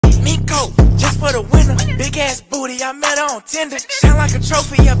Mink, just for the winner. Big ass booty, I met her on Tinder. Shine like a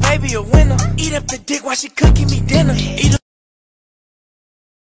trophy, yeah, baby, a winner. Eat up the dick while she cooking me dinner.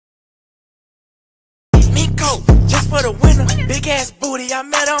 Mink, just for the winner. Big ass booty, I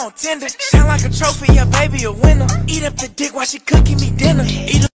met her on Tinder. Shine like a trophy, yeah, baby, a winner. Eat up the dick while she cooking me dinner.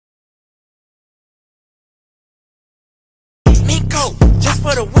 Just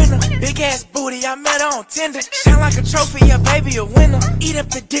for the winner. Big ass booty, I met her on Tinder. Shine like a trophy, yeah, baby, a winner. Eat up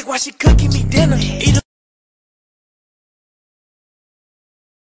the dick while she cooking me dinner.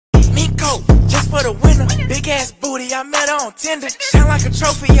 Mink, just for the winner. Big ass booty, I met her on Tinder. Shine like a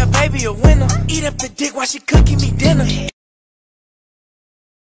trophy, yeah, baby, a winner. Eat up the dick while she cooking me dinner.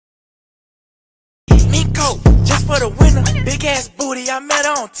 Mink, just for the winner. Big ass booty, I met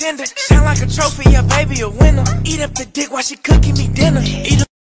her on Tinder. Shine like a trophy, yeah, baby, a winner. Eat up the dick while she cooking me dinner.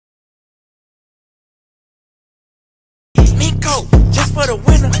 Mink, just for the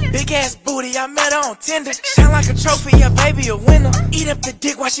winner. Big ass booty, I met her on Tinder. Shine like a trophy, yeah, baby, a winner. Eat up the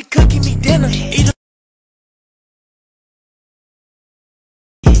dick while she cooking me dinner.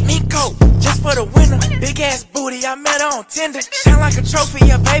 Mink, just for the winner. Big ass booty, I met her on Tinder. Shine like a trophy,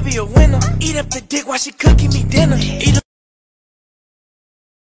 yeah, baby, a winner. Eat up the dick while she cooking me dinner.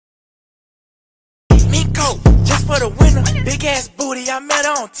 Mink, just for the winner. Big ass booty, I met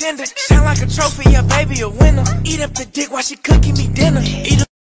her on Tinder. Shine like a trophy, yeah, baby, a winner. Eat up the dick while she cooking me dinner.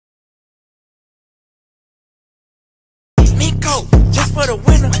 Mink, just for the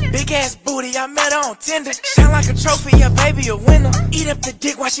winner. Big ass booty, I met her on Tinder. Shine like a trophy, yeah, baby, a winner. Eat up the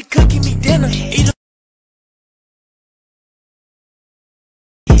dick while she cooking me dinner.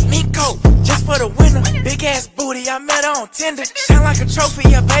 Mink, just for the winner. Big ass booty, I met her on Tinder. Shine like a trophy,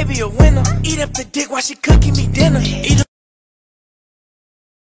 yeah, baby, a winner. Eat up the dick while she cooking me dinner.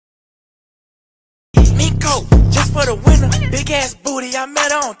 Mink, just for the winner. Big ass booty, I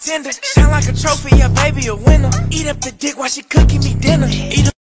met her on Tinder. Shine like a trophy, yeah, baby, a winner. Eat up the dick while she cooking me dinner.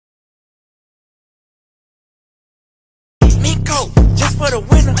 Mink, just for the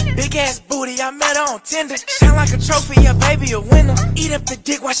winner. Big ass booty, I met her on Tinder. Shine like a trophy, yeah, baby, a winner. Eat up the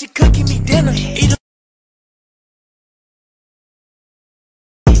dick while she cooking me dinner.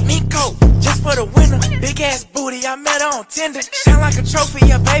 Mink, just for the winner. Big ass booty, I met her on Tinder. Shine like a trophy,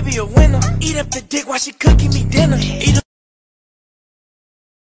 yeah, baby, a winner. Eat up the dick while she cooking me dinner.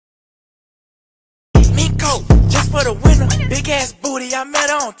 Mink, just for the winner. Big ass booty, I met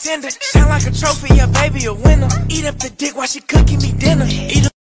her on Tinder. Shine like a trophy, yeah, baby, a winner. Eat up the dick while she cooking me dinner.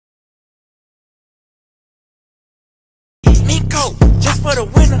 Mink, just for the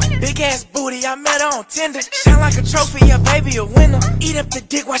winner. Big ass booty, I met her on Tinder. Shine like a trophy, yeah, baby, a winner. Eat up the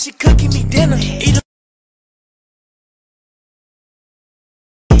dick while she cooking me dinner.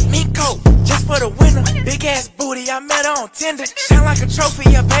 Mink, just for the winner. Big ass booty, I met her on Tinder. Shine like a trophy,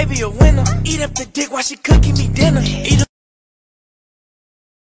 yeah, baby, a winner. Eat up the dick while she cooking me dinner.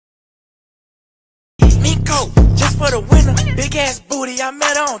 Mink, just for the winner. Big ass booty, I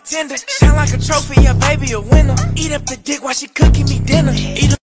met her on Tinder. Shine like a trophy, yeah, baby, a winner. Eat up the dick while she cooking me dinner.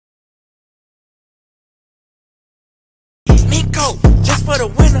 Mink, just for the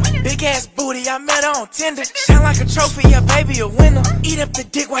winner. Big ass booty, I met her on Tinder. Shine like a trophy, yeah, baby, a winner. Eat up the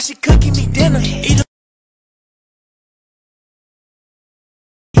dick while she cooking me dinner.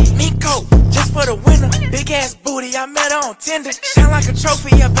 Mink, just for the winner. Big ass booty, I met her on Tinder. Shine like a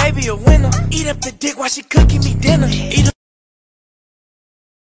trophy, yeah, baby, a winner. Eat up the dick while she cooking me dinner.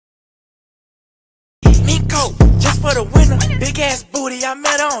 Mink, just for the winner. Big ass booty, I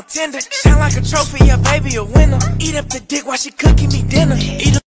met her on Tinder. Shine like a trophy, yeah, baby, a winner. Eat up the dick while she cooking me dinner.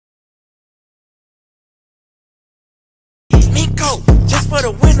 Mink, just for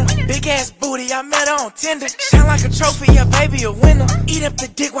the winner. Big ass booty, I met her on Tinder. Shine like a trophy, yeah, baby, a winner. Eat up the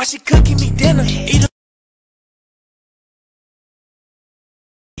dick while she cooking me dinner.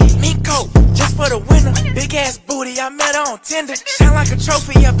 Mink, just for the winner. Big ass booty, I met her on Tinder. Shine like a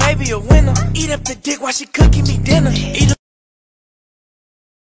trophy, yeah, baby, a winner. Eat up the dick while she cooking me dinner.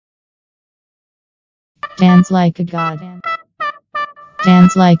 Dance like a god.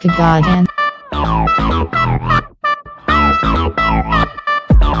 Dance like a god.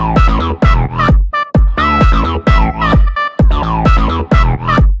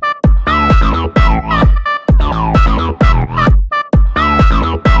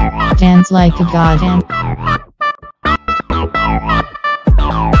 Dance like a god.